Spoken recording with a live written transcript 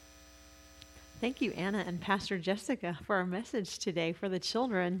Thank you, Anna and Pastor Jessica, for our message today for the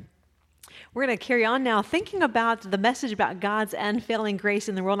children. We're going to carry on now thinking about the message about God's unfailing grace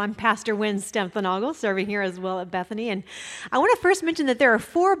in the world. I'm Pastor Wynn Stempfenagel, serving here as well at Bethany. And I want to first mention that there are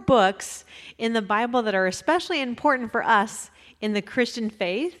 4 books in the Bible that are especially important for us in the Christian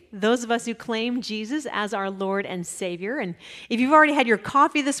faith, those of us who claim Jesus as our Lord and Savior. And if you've already had your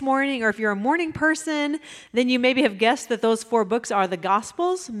coffee this morning, or if you're a morning person, then you maybe have guessed that those 4 books are the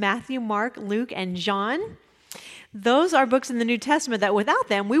Gospels: Matthew, Mark, Luke, and John. Those are books in the New Testament that without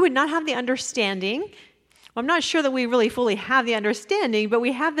them, we would not have the understanding. I'm not sure that we really fully have the understanding, but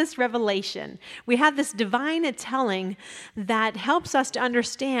we have this revelation. We have this divine telling that helps us to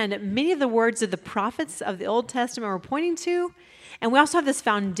understand many of the words of the prophets of the Old Testament we're pointing to. And we also have this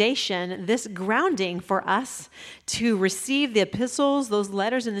foundation, this grounding for us to receive the epistles, those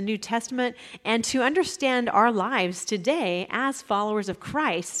letters in the New Testament, and to understand our lives today as followers of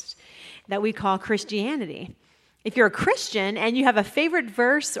Christ that we call Christianity. If you're a Christian and you have a favorite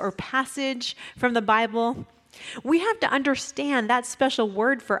verse or passage from the Bible, we have to understand that special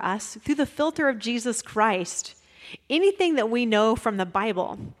word for us through the filter of Jesus Christ. Anything that we know from the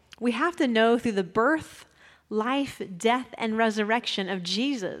Bible, we have to know through the birth, life, death, and resurrection of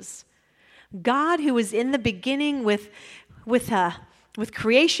Jesus. God, who was in the beginning with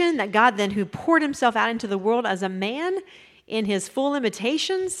creation, that God then who poured himself out into the world as a man in his full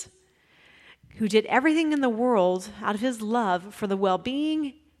limitations, who did everything in the world out of his love for the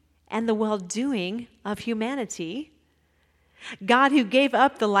well-being and the well-doing of humanity. God who gave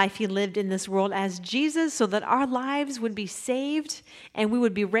up the life he lived in this world as Jesus so that our lives would be saved and we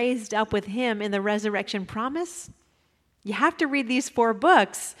would be raised up with him in the resurrection promise. You have to read these 4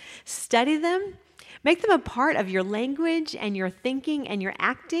 books, study them, make them a part of your language and your thinking and your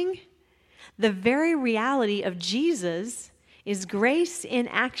acting. The very reality of Jesus is grace in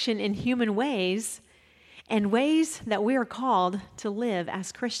action in human ways and ways that we are called to live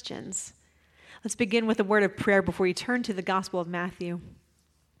as Christians. Let's begin with a word of prayer before we turn to the Gospel of Matthew.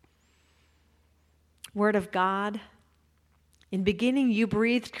 Word of God, in beginning you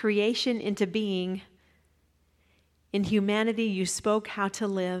breathed creation into being. In humanity you spoke how to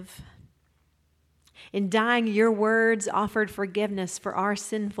live. In dying, your words offered forgiveness for our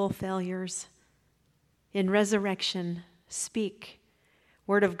sinful failures. In resurrection, speak,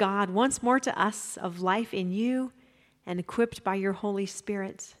 word of God, once more to us of life in you and equipped by your Holy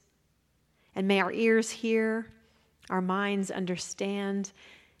Spirit. And may our ears hear, our minds understand,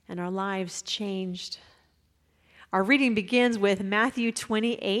 and our lives changed. Our reading begins with Matthew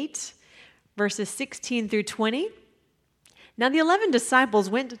 28, verses 16 through 20. Now the 11 disciples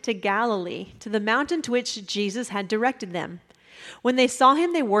went to Galilee, to the mountain to which Jesus had directed them. When they saw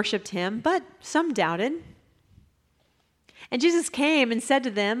him, they worshipped him, but some doubted. And Jesus came and said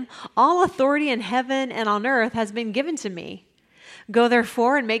to them, "All authority in heaven and on earth has been given to me. Go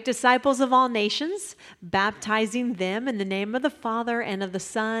therefore and make disciples of all nations, baptizing them in the name of the Father and of the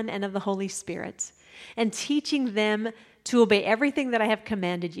Son and of the Holy Spirit, and teaching them to obey everything that I have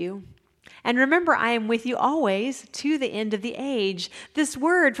commanded you. And remember, I am with you always to the end of the age." This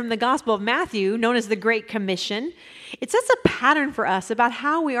word from the Gospel of Matthew, known as the Great Commission, it sets a pattern for us about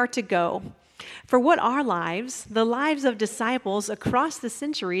how we are to go, for what our lives, the lives of disciples across the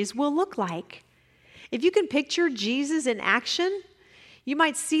centuries, will look like. If you can picture Jesus in action, you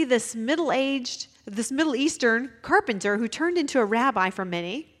might see this Middle Eastern carpenter who turned into a rabbi for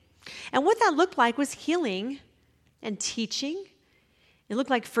many. And what that looked like was healing and teaching. It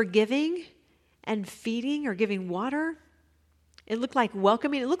looked like forgiving and feeding or giving water. It looked like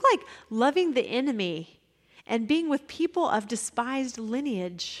welcoming. It looked like loving the enemy and being with people of despised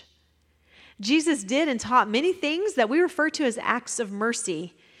lineage. Jesus did and taught many things that we refer to as acts of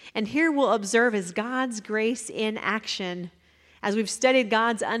mercy. And here we'll observe as God's grace in action. As we've studied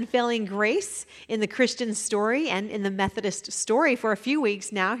God's unfailing grace in the Christian story and in the Methodist story for a few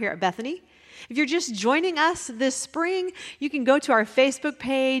weeks now here at Bethany. If you're just joining us this spring, you can go to our Facebook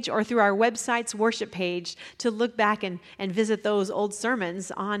page or through our website's worship page to look back and visit those old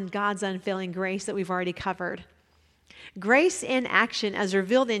sermons on God's unfailing grace that we've already covered. Grace in action, as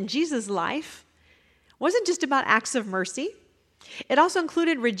revealed in Jesus' life, wasn't just about acts of mercy. It also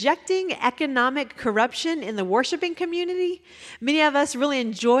included rejecting economic corruption in the worshiping community. Many of us really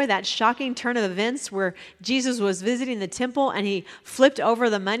enjoy that shocking turn of events where Jesus was visiting the temple and he flipped over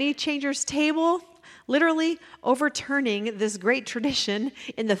the money changer's table, literally overturning this great tradition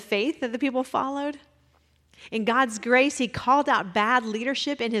in the faith that the people followed. In God's grace, he called out bad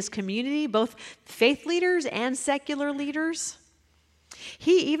leadership in his community, both faith leaders and secular leaders.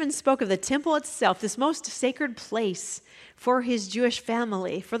 He even spoke of the temple itself, this most sacred place for his Jewish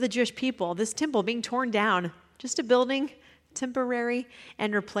family, for the Jewish people, this temple being torn down, just a building, temporary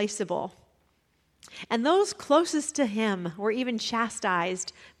and replaceable. And those closest to him were even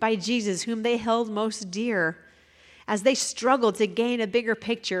chastised by Jesus, whom they held most dear, as they struggled to gain a bigger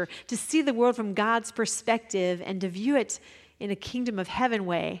picture, to see the world from God's perspective and to view it in a kingdom of heaven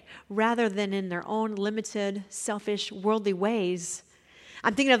way, rather than in their own limited, selfish, worldly ways.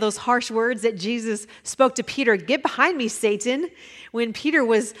 I'm thinking of those harsh words that Jesus spoke to Peter, "Get behind me, Satan," when Peter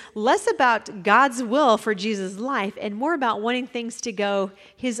was less about God's will for Jesus' life and more about wanting things to go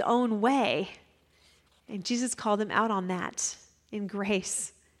his own way. And Jesus called him out on that in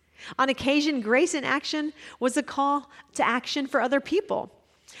grace. On occasion, grace in action was a call to action for other people.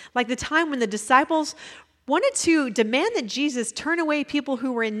 Like the time when the disciples wanted to demand that Jesus turn away people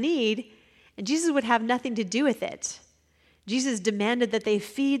who were in need, and Jesus would have nothing to do with it. Jesus demanded that they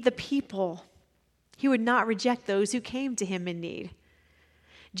feed the people. He would not reject those who came to him in need.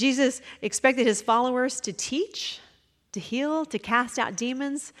 Jesus expected his followers to teach, to heal, to cast out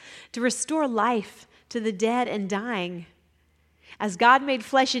demons, to restore life to the dead and dying. As God made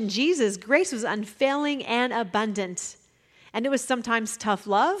flesh in Jesus, grace was unfailing and abundant. And it was sometimes tough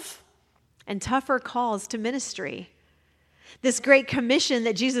love and tougher calls to ministry. This great commission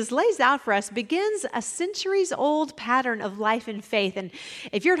that Jesus lays out for us begins a centuries-old pattern of life and faith. And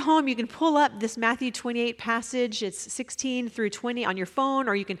if you're at home, you can pull up this Matthew 28 passage. It's 16 through 20 on your phone,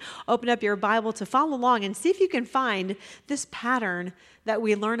 or you can open up your Bible to follow along and see if you can find this pattern that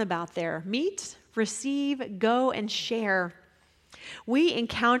we learn about there. Meet, receive, go, and share. We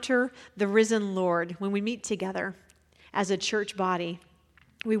encounter the risen Lord when we meet together as a church body.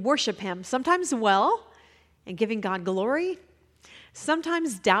 We worship him, sometimes well, and giving God glory,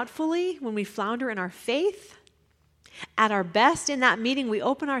 sometimes doubtfully when we flounder in our faith. At our best in that meeting, we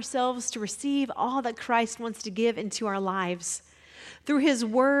open ourselves to receive all that Christ wants to give into our lives. Through his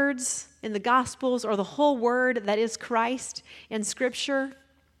words in the Gospels, or the whole word that is Christ in Scripture,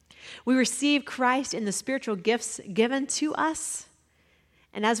 we receive Christ in the spiritual gifts given to us.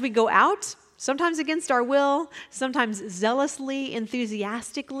 And as we go out, sometimes against our will, sometimes zealously,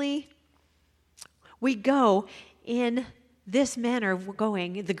 enthusiastically, we go in this manner of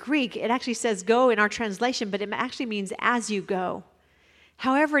going. The Greek, it actually says go in our translation, but it actually means as you go.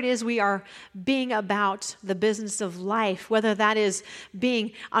 However it is we are being about the business of life, whether that is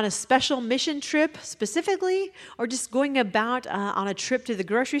being on a special mission trip specifically, or just going about on a trip to the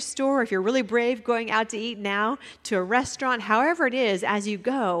grocery store, if you're really brave, going out to eat now, to a restaurant, however it is, as you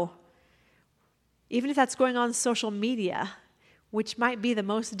go, even if that's going on social media, which might be the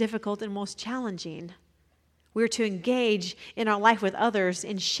most difficult and most challenging, we're to engage in our life with others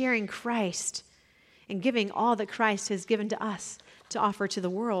in sharing Christ and giving all that Christ has given to us to offer to the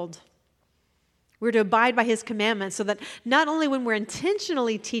world. We're to abide by his commandments so that not only when we're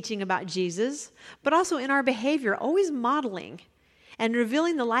intentionally teaching about Jesus, but also in our behavior, always modeling and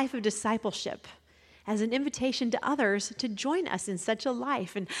revealing the life of discipleship as an invitation to others to join us in such a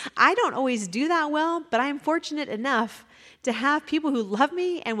life. And I don't always do that well, but I'm fortunate enough to have people who love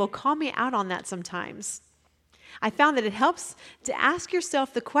me and will call me out on that sometimes. I found that it helps to ask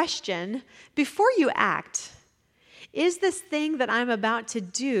yourself the question before you act. Is this thing that I'm about to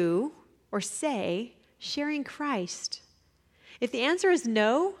do or say sharing Christ? If the answer is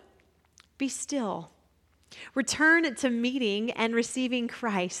no, be still. Return to meeting and receiving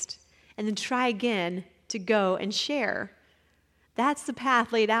Christ, and then try again to go and share. That's the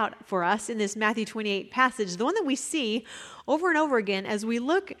path laid out for us in this Matthew 28 passage, the one that we see over and over again as we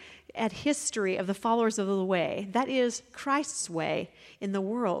look at history of the followers of the way. That is Christ's way in the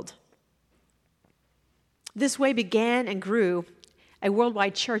world. This way began and grew a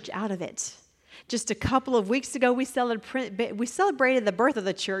worldwide church out of it. Just a couple of weeks ago, we celebrated the birth of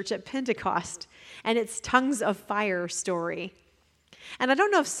the church at Pentecost and its tongues of fire story. And I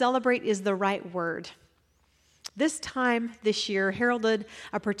don't know if celebrate is the right word. This time this year heralded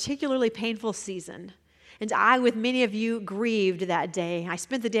a particularly painful season. And I, with many of you, grieved that day. I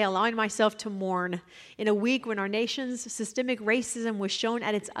spent the day allowing myself to mourn in a week when our nation's systemic racism was shown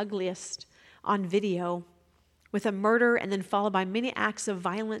at its ugliest on video, with a murder and then followed by many acts of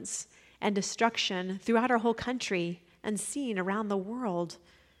violence and destruction throughout our whole country and seen around the world.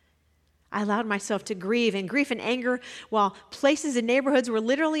 I allowed myself to grieve, and grief and anger while places and neighborhoods were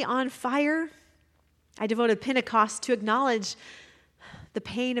literally on fire. I devoted Pentecost to acknowledge the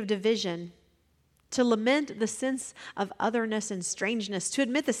pain of division, to lament the sense of otherness and strangeness, to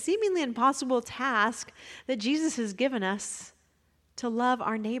admit the seemingly impossible task that Jesus has given us to love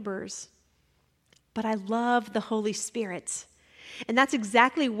our neighbors. But I love the Holy Spirit, And that's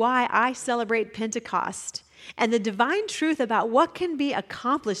exactly why I celebrate Pentecost and the divine truth about what can be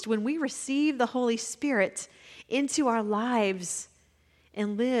accomplished when we receive the Holy Spirit into our lives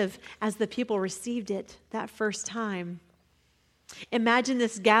and live as the people received it that first time. Imagine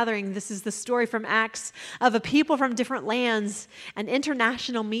this gathering. This is the story from Acts of a people from different lands, an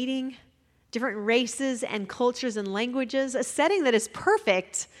international meeting, different races and cultures and languages, a setting that is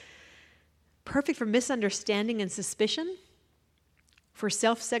perfect for misunderstanding and suspicion, for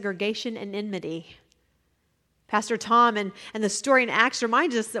self-segregation and enmity. Pastor Tom and the story in Acts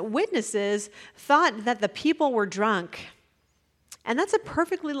reminds us that witnesses thought that the people were drunk. And that's a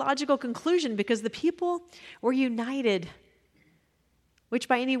perfectly logical conclusion because the people were united, which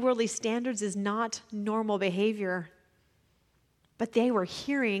by any worldly standards is not normal behavior. But they were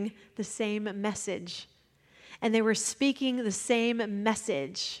hearing the same message, and they were speaking the same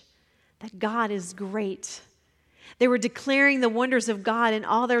message, that God is great. They were declaring the wonders of God in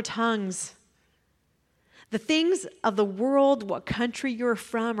all their tongues. The things of the world, what country you're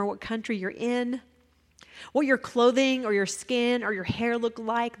from or what country you're in, what your clothing or your skin or your hair look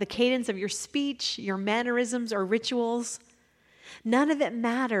like, the cadence of your speech, your mannerisms or rituals, none of it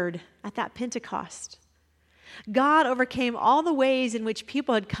mattered at that Pentecost. God overcame all the ways in which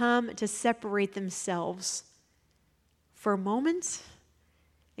people had come to separate themselves for a moment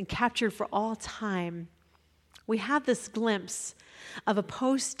and captured for all time. We have this glimpse of a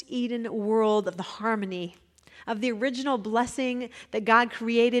post-Eden world of the harmony, of the original blessing that God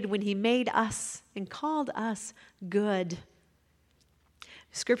created when He made us and called us good.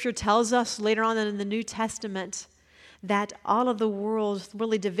 Scripture tells us later on in the New Testament that all of the world's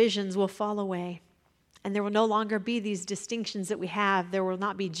worldly divisions will fall away. And there will no longer be these distinctions that we have. There will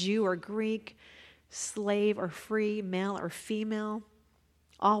not be Jew or Greek, slave or free, male or female.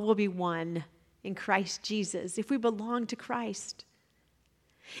 All will be one in Christ Jesus if we belong to Christ.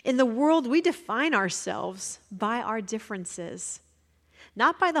 In the world, we define ourselves by our differences,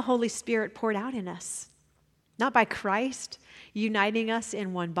 not by the Holy Spirit poured out in us, not by Christ uniting us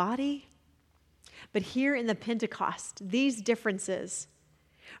in one body, but here in the Pentecost, these differences,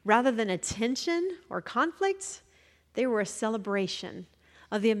 rather than a tension or conflict, they were a celebration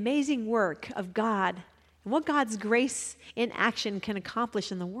of the amazing work of God and what God's grace in action can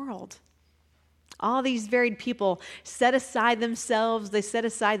accomplish in the world. All these varied people set aside themselves, they set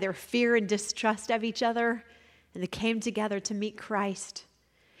aside their fear and distrust of each other, and they came together to meet Christ.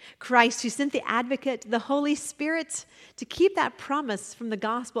 Christ, who sent the advocate, the Holy Spirit, to keep that promise from the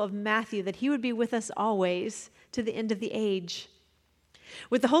Gospel of Matthew that He would be with us always to the end of the age.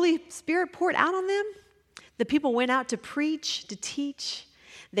 With the Holy Spirit poured out on them, the people went out to preach, to teach.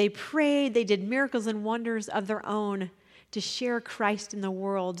 They prayed, they did miracles and wonders of their own to share Christ in the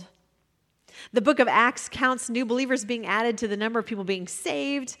world. The book of Acts counts new believers being added to the number of people being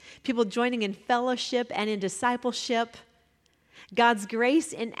saved, people joining in fellowship and in discipleship. God's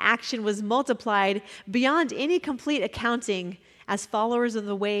grace in action was multiplied beyond any complete accounting as followers of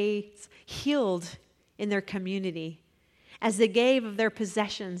the ways healed in their community, as they gave of their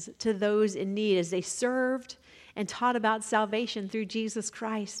possessions to those in need, as they served and taught about salvation through Jesus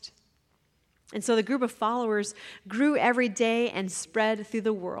Christ. And so the group of followers grew every day and spread through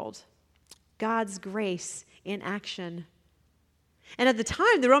the world. God's grace in action. And at the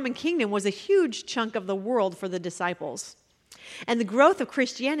time, the Roman kingdom was a huge chunk of the world for the disciples. And the growth of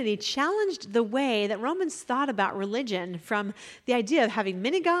Christianity challenged the way that Romans thought about religion, from the idea of having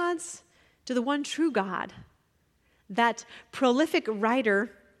many gods to the one true God. That prolific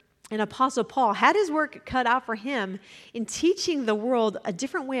writer and Apostle Paul had his work cut out for him in teaching the world a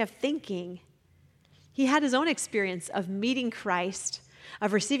different way of thinking. He had his own experience of meeting Christ,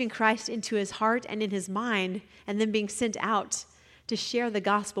 of receiving Christ into his heart and in his mind, and then being sent out to share the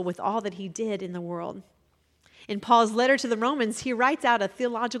gospel with all that he did in the world. In Paul's letter to the Romans, he writes out a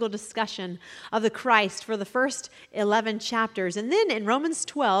theological discussion of the Christ for the first 11 chapters. And then in Romans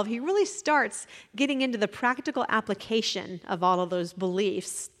 12, he really starts getting into the practical application of all of those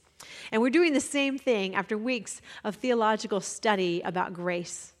beliefs. And we're doing the same thing after weeks of theological study about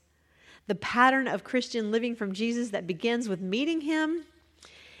grace. The pattern of Christian living from Jesus that begins with meeting Him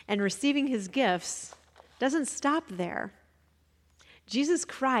and receiving His gifts doesn't stop there. Jesus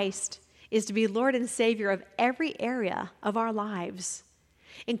Christ is to be Lord and Savior of every area of our lives,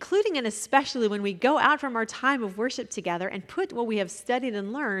 including and especially when we go out from our time of worship together and put what we have studied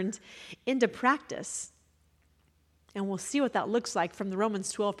and learned into practice. And we'll see what that looks like from the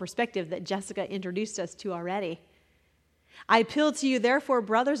Romans 12 perspective that Jessica introduced us to already. I appeal to you, therefore,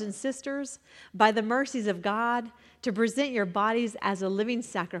 brothers and sisters, by the mercies of God, to present your bodies as a living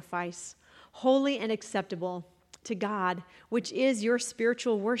sacrifice, holy and acceptable, to God, which is your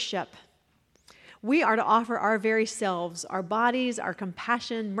spiritual worship. We are to offer our very selves, our bodies, our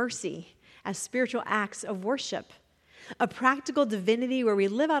compassion, mercy, as spiritual acts of worship. A practical divinity where we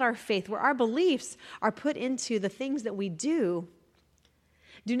live out our faith, where our beliefs are put into the things that we do.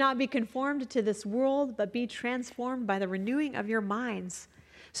 Do not be conformed to this world, but be transformed by the renewing of your minds,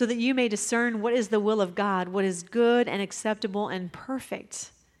 so that you may discern what is the will of God, what is good and acceptable and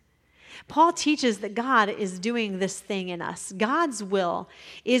perfect. Paul teaches that God is doing this thing in us. God's will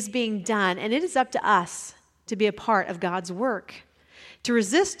is being done, and it is up to us to be a part of God's work, to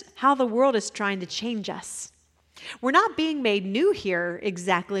resist how the world is trying to change us. We're not being made new here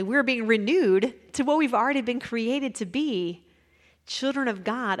exactly. We're being renewed to what we've already been created to be, children of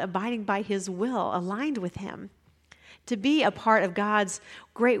God, abiding by his will, aligned with him, to be a part of God's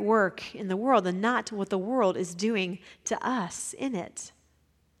great work in the world and not what the world is doing to us in it.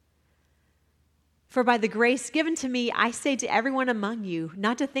 For by the grace given to me, I say to everyone among you,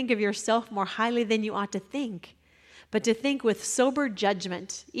 not to think of yourself more highly than you ought to think, but to think with sober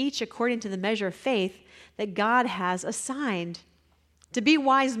judgment, each according to the measure of faith that God has assigned. To be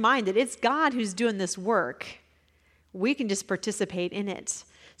wise-minded, it's God who's doing this work. We can just participate in it.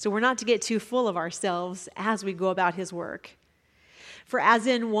 So we're not to get too full of ourselves as we go about his work. For as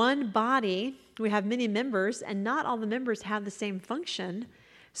in one body we have many members, and not all the members have the same function,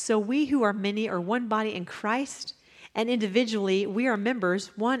 so we who are many are one body in Christ, and individually we are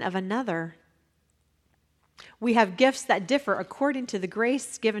members one of another. We have gifts that differ according to the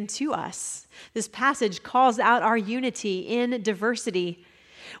grace given to us. This passage calls out our unity in diversity.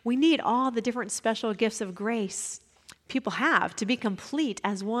 We need all the different special gifts of grace people have to be complete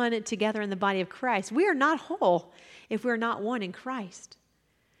as one together in the body of Christ. We are not whole if we're not one in Christ.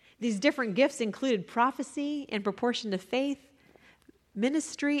 These different gifts include prophecy in proportion to faith,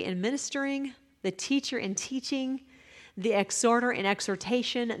 ministry in ministering, the teacher in teaching, the exhorter in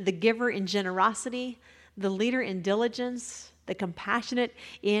exhortation, the giver in generosity, the leader in diligence, the compassionate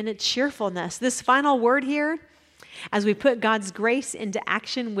in cheerfulness. This final word here, as we put God's grace into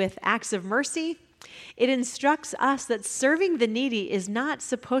action with acts of mercy, it instructs us that serving the needy is not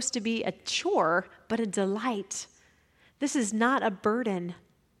supposed to be a chore, but a delight. This is not a burden.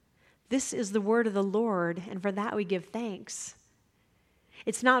 This is the word of the Lord, and for that we give thanks.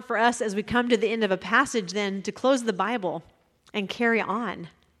 It's not for us, as we come to the end of a passage, then to close the Bible and carry on.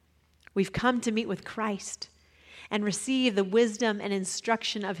 We've come to meet with Christ and receive the wisdom and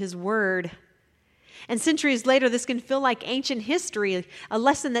instruction of his word. And centuries later, this can feel like ancient history, a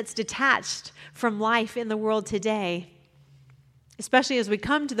lesson that's detached from life in the world today, especially as we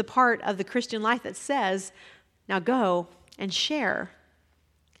come to the part of the Christian life that says, now go and share.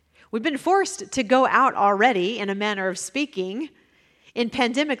 We've been forced to go out already, in a manner of speaking. In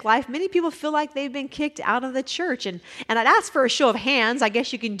pandemic life, many people feel like they've been kicked out of the church. And I'd ask for a show of hands. I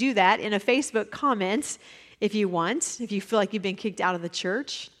guess you can do that in a Facebook comment if you want, if you feel like you've been kicked out of the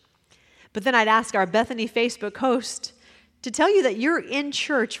church. But then I'd ask our Bethany Facebook host to tell you that you're in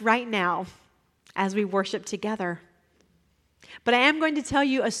church right now as we worship together. But I am going to tell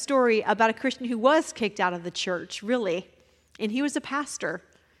you a story about a Christian who was kicked out of the church, really. And he was a pastor.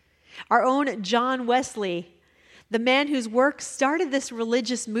 Our own John Wesley, the man whose work started this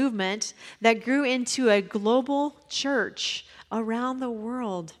religious movement that grew into a global church around the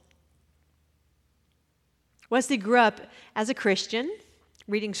world. Wesley grew up as a Christian,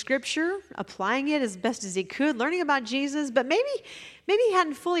 reading scripture, applying it as best as he could, learning about Jesus, but maybe he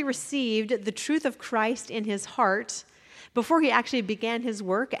hadn't fully received the truth of Christ in his heart before he actually began his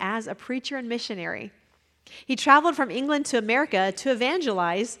work as a preacher and missionary. He traveled from England to America to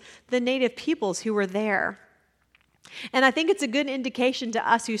evangelize the native peoples who were there. And I think it's a good indication to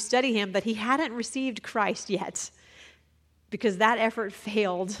us who study him that he hadn't received Christ yet, because that effort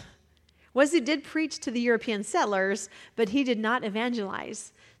failed. Wesley did preach to the European settlers, but he did not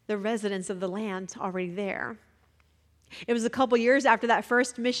evangelize the residents of the land already there. It was a couple years after that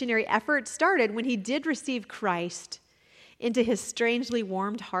first missionary effort started when he did receive Christ into his strangely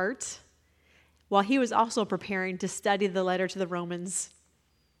warmed heart, while he was also preparing to study the letter to the Romans.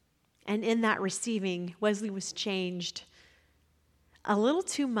 And in that receiving, Wesley was changed a little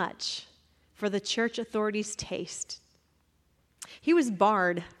too much for the church authorities' taste. He was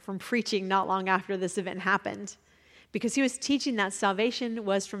barred from preaching not long after this event happened because he was teaching that salvation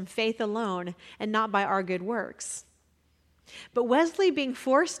was from faith alone and not by our good works. But Wesley, being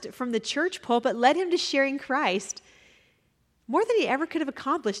forced from the church pulpit, led him to sharing Christ more than he ever could have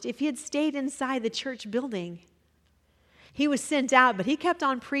accomplished if he had stayed inside the church building. He was sent out, but he kept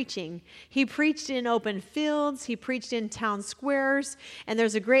on preaching. He preached in open fields. He preached in town squares. And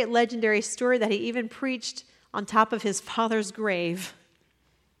there's a great legendary story that he even preached on top of his father's grave.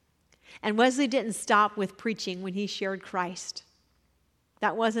 And Wesley didn't stop with preaching when he shared Christ.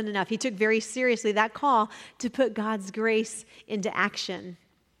 That wasn't enough. He took very seriously that call to put God's grace into action.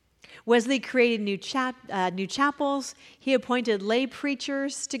 Wesley created new chapels. He appointed lay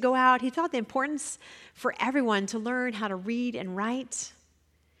preachers to go out. He thought the importance for everyone to learn how to read and write.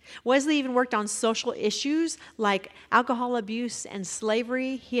 Wesley even worked on social issues like alcohol abuse and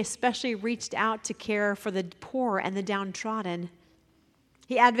slavery. He especially reached out to care for the poor and the downtrodden.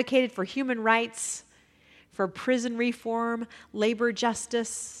 He advocated for human rights, for prison reform, labor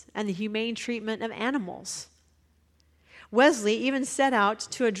justice, and the humane treatment of animals. Wesley even set out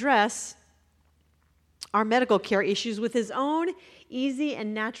to address our medical care issues with his own easy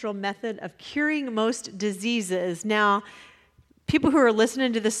and natural method of curing most diseases. Now, people who are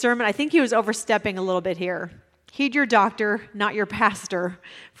listening to this sermon, I think he was overstepping a little bit here. Heed your doctor, not your pastor,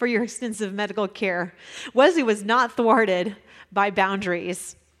 for your extensive medical care. Wesley was not thwarted by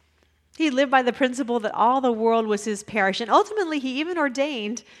boundaries. He lived by the principle that all the world was his parish, and ultimately he even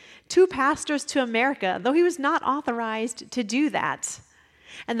ordained 2 pastors to America, though he was not authorized to do that.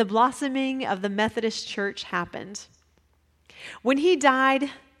 And the blossoming of the Methodist Church happened. When he died,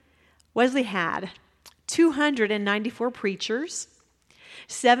 Wesley had 294 preachers,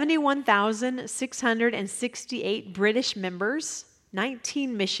 71,668 British members,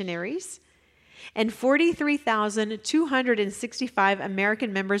 19 missionaries, and 43,265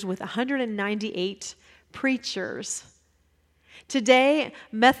 American members with 198 preachers. Today,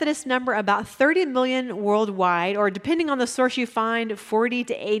 Methodists number about 30 million worldwide, or depending on the source you find, 40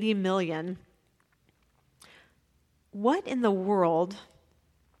 to 80 million. What in the world,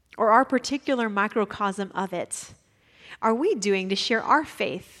 or our particular microcosm of it, are we doing to share our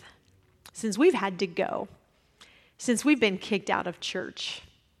faith since we've had to go, since we've been kicked out of church?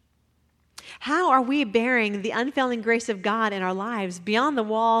 How are we bearing the unfailing grace of God in our lives beyond the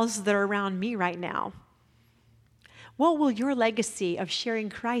walls that are around me right now? What will your legacy of sharing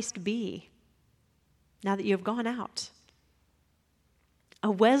Christ be now that you have gone out?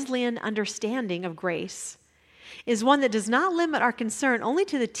 A Wesleyan understanding of grace is one that does not limit our concern only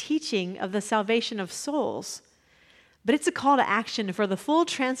to the teaching of the salvation of souls, but it's a call to action for the full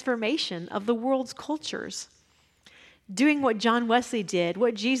transformation of the world's cultures. Doing what John Wesley did,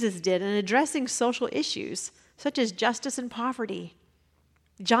 what Jesus did, and addressing social issues such as justice and poverty.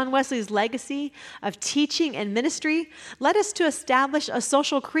 John Wesley's legacy of teaching and ministry led us to establish a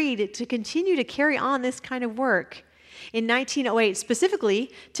social creed to continue to carry on this kind of work. In 1908,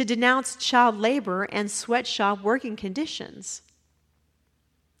 specifically to denounce child labor and sweatshop working conditions.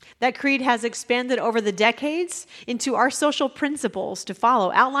 That creed has expanded over the decades into our social principles to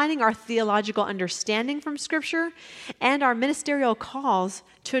follow, outlining our theological understanding from Scripture and our ministerial calls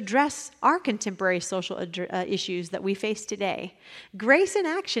to address our contemporary social issues that we face today. Grace in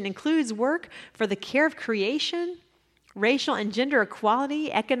action includes work for the care of creation, racial and gender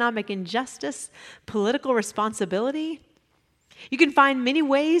equality, economic injustice, political responsibility. You can find many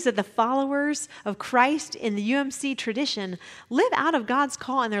ways that the followers of Christ in the UMC tradition live out of God's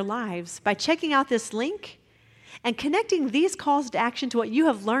call in their lives by checking out this link and connecting these calls to action to what you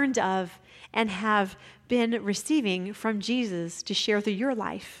have learned of and have been receiving from Jesus to share through your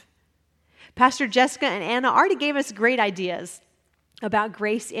life. Pastor Jessica and Anna already gave us great ideas about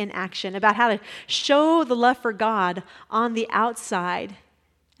grace in action, about how to show the love for God on the outside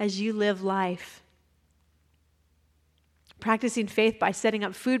as you live life. Practicing faith by setting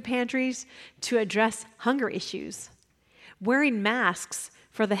up food pantries to address hunger issues, wearing masks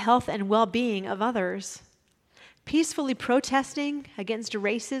for the health and well-being of others, peacefully protesting against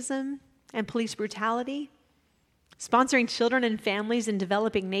racism and police brutality, sponsoring children and families in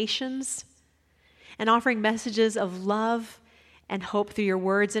developing nations, and offering messages of love and hope through your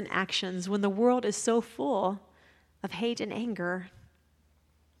words and actions when the world is so full of hate and anger.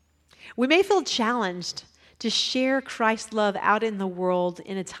 We may feel challenged to share Christ's love out in the world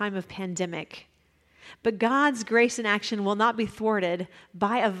in a time of pandemic. But God's grace in action will not be thwarted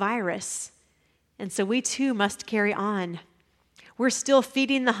by a virus, and so we too must carry on. We're still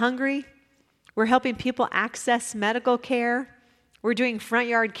feeding the hungry. We're helping people access medical care. We're doing front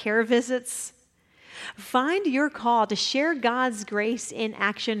yard care visits. Find your call to share God's grace in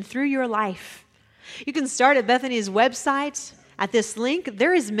action through your life. You can start at Bethany's website. At this link,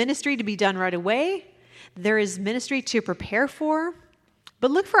 there is ministry to be done right away. There is ministry to prepare for,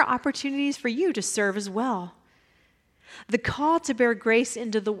 but look for opportunities for you to serve as well. The call to bear grace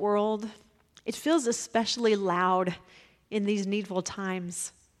into the world, it feels especially loud in these needful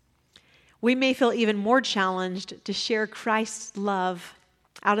times. We may feel even more challenged to share Christ's love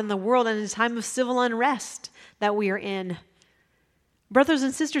out in the world and in a time of civil unrest that we are in. Brothers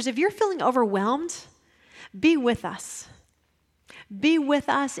and sisters, if you're feeling overwhelmed, be with us. Be with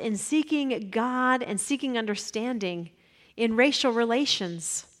us in seeking God and seeking understanding in racial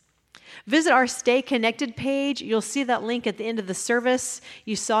relations. Visit our Stay Connected page. You'll see that link at the end of the service.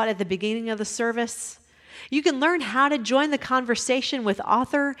 You saw it at the beginning of the service. You can learn how to join the conversation with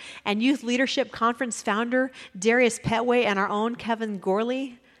author and Youth Leadership Conference founder Darius Petway and our own Kevin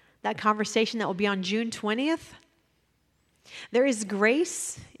Gorley. That conversation that will be on June 20th. There is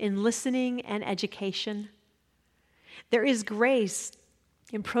grace in listening and education. There is grace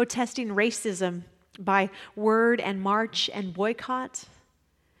in protesting racism by word and march and boycott.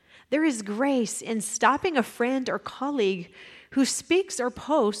 There is grace in stopping a friend or colleague who speaks or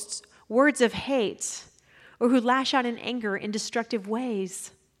posts words of hate or who lash out in anger in destructive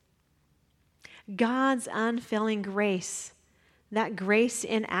ways. God's unfailing grace, that grace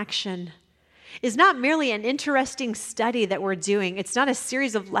in action, is not merely an interesting study that we're doing. It's not a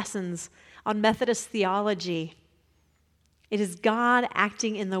series of lessons on Methodist theology. It is God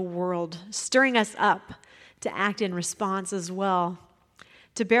acting in the world, stirring us up to act in response as well,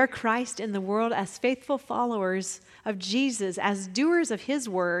 to bear Christ in the world as faithful followers of Jesus, as doers of his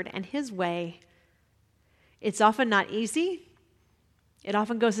word and his way. It's often not easy. It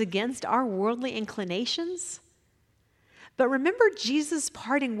often goes against our worldly inclinations. But remember Jesus'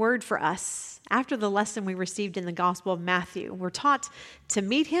 parting word for us after the lesson we received in the Gospel of Matthew. We're taught to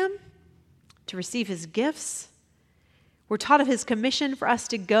meet him, to receive his gifts. We're taught of his commission for us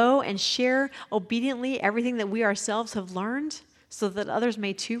to go and share obediently everything that we ourselves have learned so that others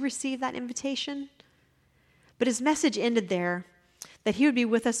may too receive that invitation. But his message ended there, that he would be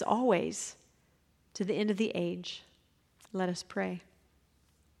with us always to the end of the age. Let us pray.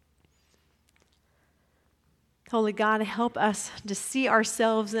 Holy God, help us to see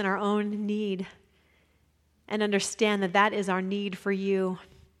ourselves in our own need and understand that that is our need for you.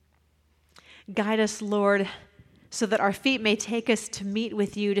 Guide us, Lord, so that our feet may take us to meet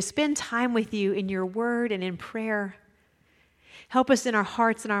with you, to spend time with you in your word and in prayer. Help us in our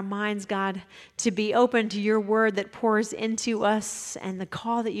hearts and our minds, God, to be open to your word that pours into us and the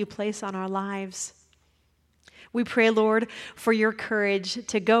call that you place on our lives. We pray, Lord, for your courage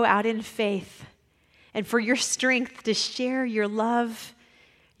to go out in faith and for your strength to share your love,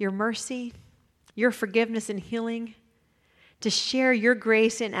 your mercy, your forgiveness and healing, to share your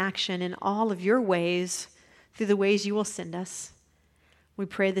grace in action in all of your ways through the ways you will send us. We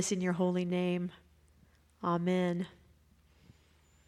pray this in your holy name. Amen.